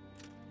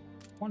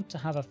 Want to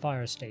have a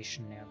fire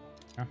station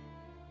nearby.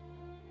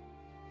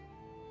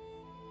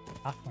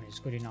 That one is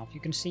good enough. You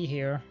can see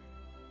here,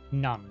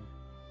 none.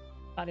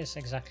 That is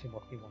exactly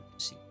what we want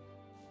to see.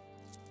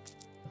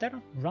 But they're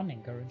not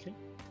running currently.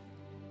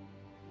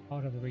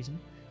 Part of the reason.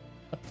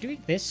 But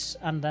doing this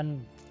and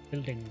then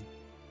building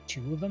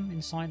 2 of them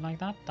inside like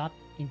that, that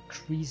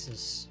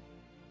increases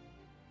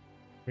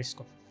risk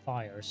of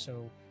fire,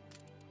 so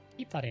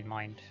keep that in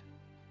mind.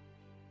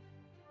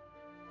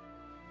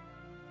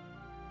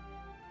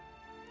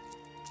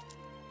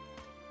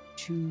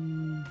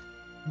 To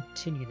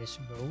continue this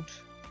road,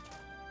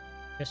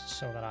 just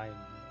so that I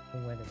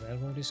know where the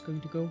railroad is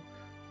going to go.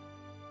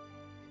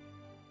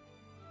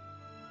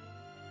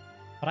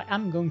 But I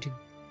am going to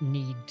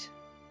need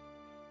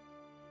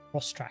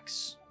cross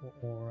tracks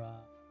or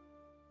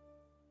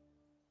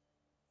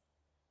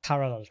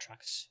parallel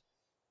tracks.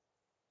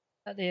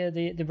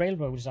 The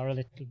railroads are a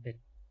little bit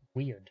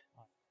weird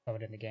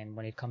in the game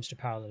when it comes to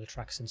parallel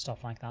tracks and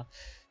stuff like that,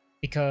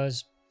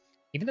 because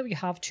even though you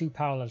have 2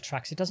 parallel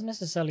tracks, it doesn't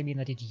necessarily mean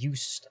that it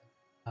uses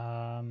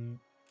them.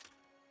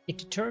 It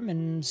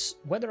determines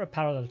whether a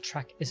parallel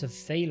track is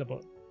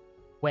available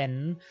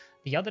when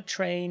the other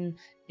train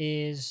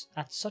is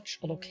at such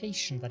a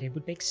location that it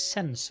would make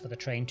sense for the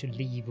train to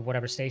leave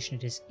whatever station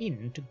it is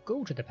in to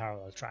go to the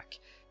parallel track.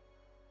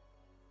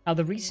 Now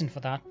the reason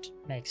for that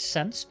makes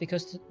sense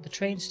because the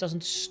train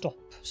doesn't stop.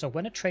 So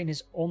when a train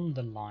is on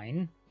the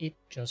line, it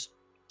just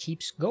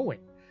keeps going.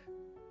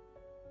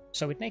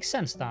 So it makes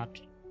sense that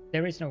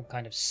there is no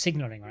kind of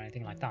signaling or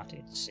anything like that.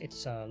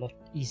 It's a lot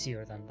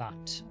easier than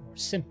that, or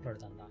simpler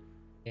than that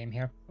game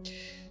here.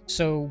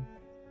 So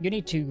you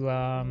need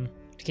to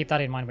keep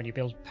that in mind when you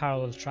build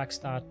parallel tracks,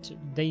 that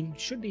they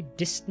should be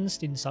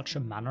distanced in such a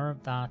manner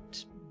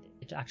that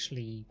it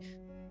actually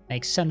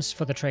makes sense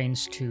for the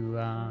trains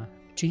to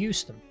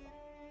use them.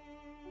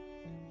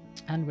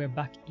 And we're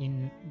back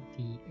in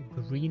the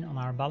green on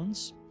our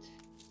balance.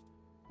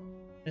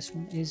 This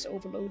one is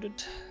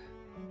overloaded.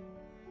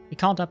 We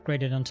can't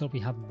upgrade it until we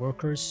have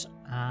workers,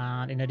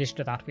 and in addition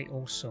to that we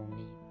also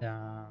need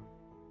I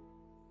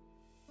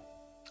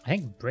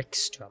think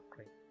bricks to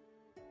upgrade.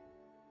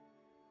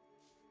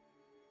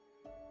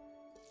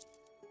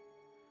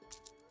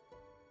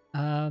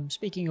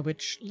 Speaking of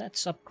which,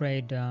 let's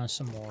upgrade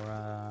some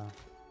more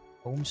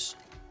homes.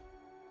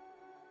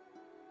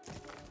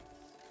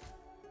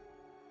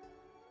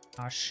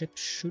 Our ship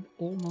should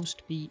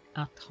almost be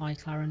at High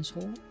Clarence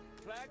Hall.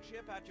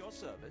 Flagship at your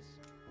service.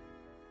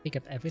 Pick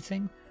up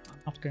everything. I'm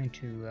not going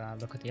to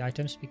look at the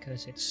items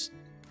because it's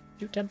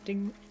too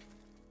tempting.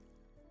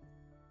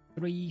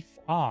 3...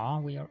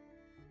 we are...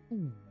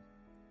 Ooh.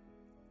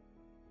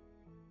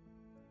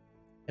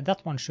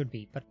 That one should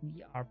be, but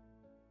we are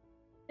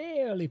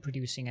barely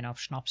producing enough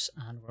schnapps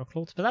and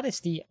workloads. But that is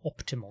the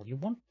optimal. You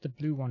want the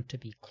blue one to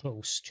be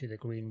close to the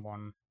green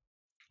one,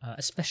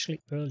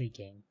 especially early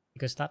game,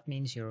 because that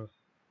means you're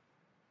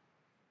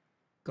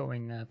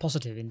going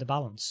positive in the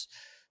balance.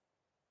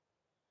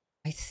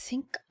 I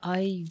think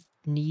I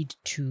need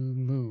to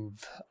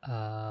move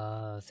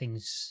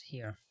things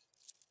here.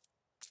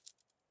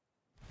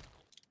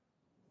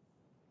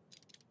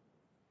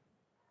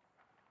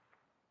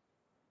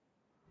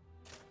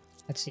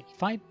 Let's see,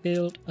 if I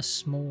build a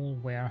small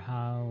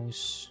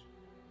warehouse,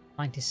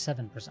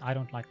 97%, I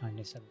don't like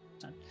 97%.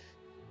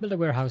 Build a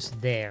warehouse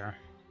there.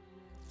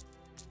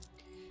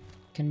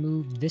 Can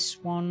move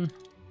this one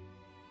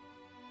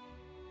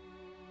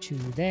to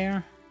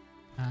there,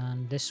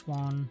 and this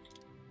one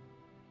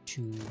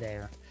to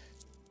there.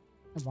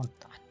 I want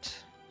that.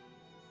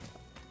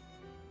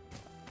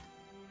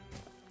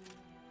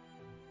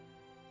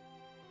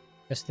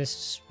 Because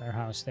this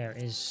warehouse there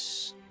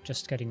is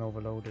just getting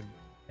overloaded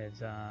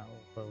with all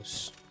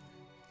those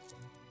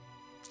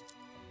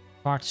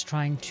parts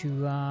trying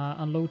to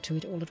unload to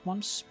it all at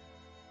once.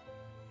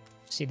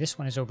 See, this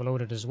one is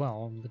overloaded as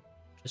well, with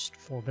just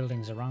 4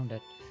 buildings around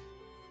it.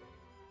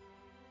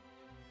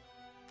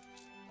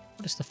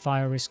 What is the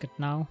fire risk at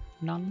now?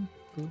 None?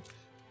 Good.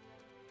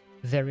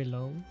 Very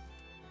low.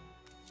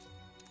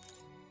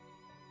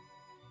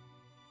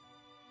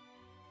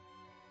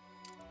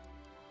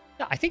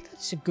 Yeah, I think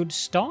that's a good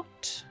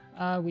start.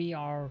 We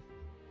are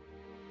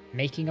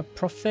making a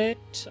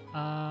profit,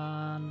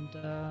 and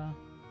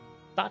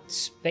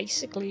that's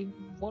basically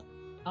what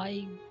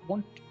I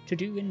want to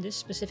do in this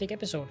specific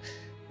episode.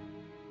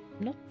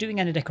 I'm not doing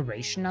any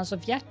decoration as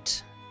of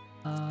yet.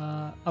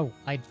 Oh,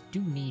 I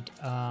do need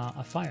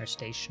a fire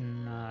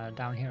station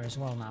down here as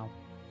well now.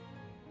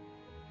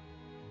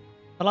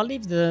 But I'll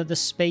leave the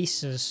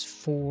spaces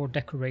for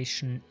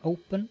decoration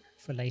open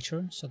for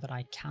later so that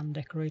I can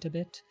decorate a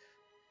bit.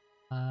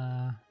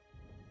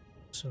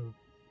 So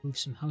move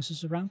some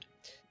houses around.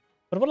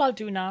 But what I'll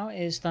do now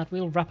is that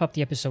we'll wrap up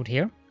the episode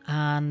here,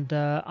 and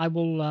I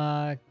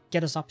will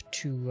get us up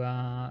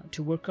to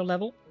worker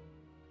level.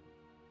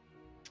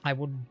 I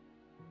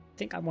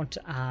think I want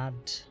to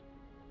add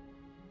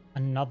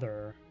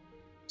another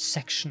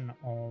section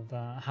of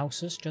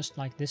houses just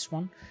like this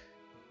one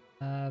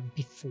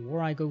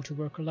before I go to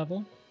worker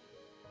level.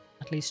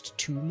 At least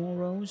 2 more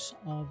rows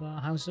of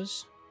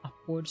houses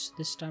upwards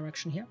this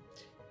direction here.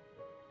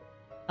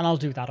 And I'll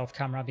do that off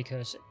camera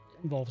because it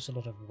involves a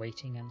lot of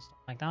waiting and stuff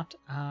like that.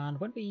 And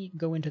when we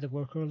go into the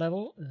worker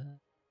level,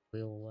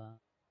 we'll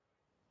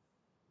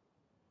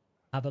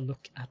have a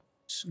look at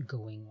what's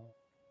going on.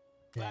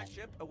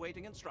 Flagship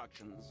awaiting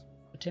instructions.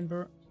 The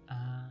timber.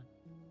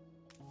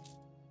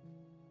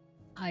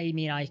 I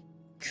mean, I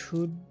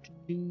could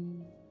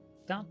do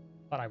that,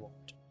 but I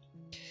won't.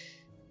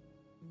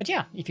 But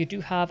yeah, if you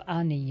do have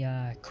any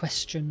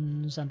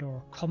questions and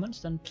or comments,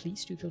 then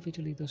please do feel free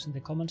to leave those in the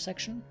comment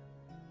section.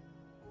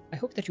 I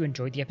hope that you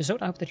enjoyed the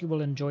episode. I hope that you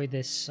will enjoy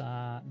this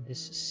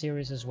this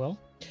series as well.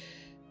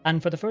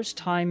 And for the first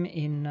time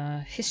in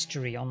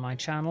history on my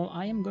channel,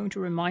 I am going to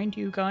remind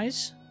you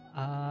guys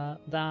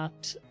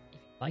that if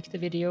you like the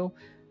video,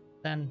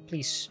 then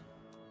please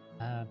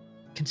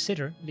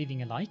consider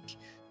leaving a like.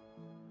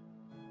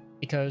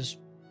 Because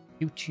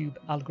YouTube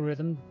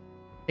algorithm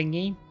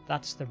thingy,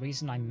 that's the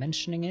reason I'm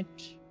mentioning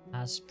it,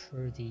 as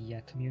per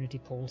the community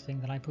poll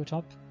thing that I put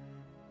up.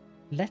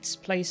 Let's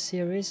Play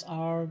series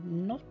are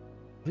not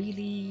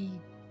really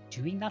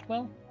doing that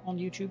well on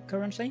YouTube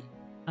currently,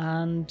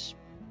 and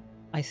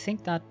I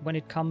think that when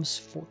it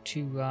comes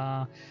to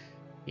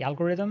the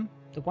algorithm,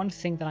 the one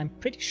thing that I'm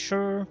pretty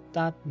sure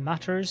that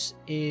matters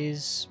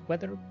is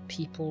whether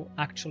people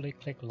actually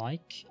click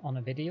like on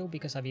a video,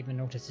 because I've even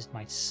noticed this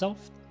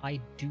myself. I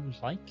do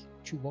like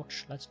to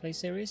watch Let's Play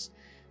series,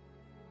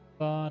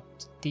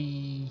 but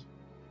the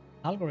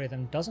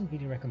algorithm doesn't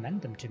really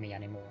recommend them to me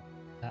anymore.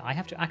 I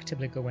have to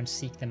actively go and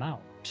seek them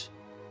out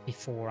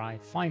before I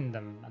find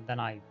them, and then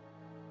I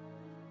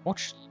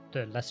watch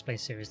the Let's Play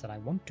series that I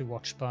want to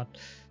watch, but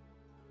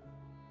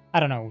I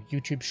don't know,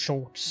 YouTube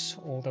Shorts,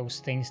 all those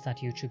things that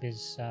YouTube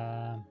is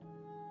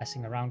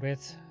messing around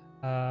with.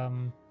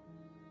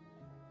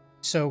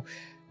 So,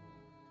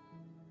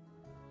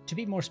 to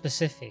be more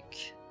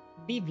specific,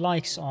 leave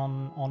likes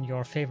on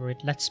your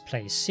favorite Let's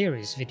Play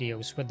series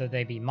videos, whether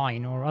they be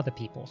mine or other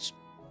people's.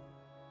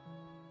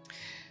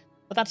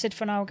 But that's it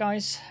for now,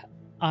 guys.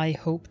 I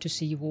hope to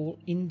see you all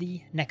in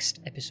the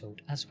next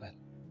episode as well.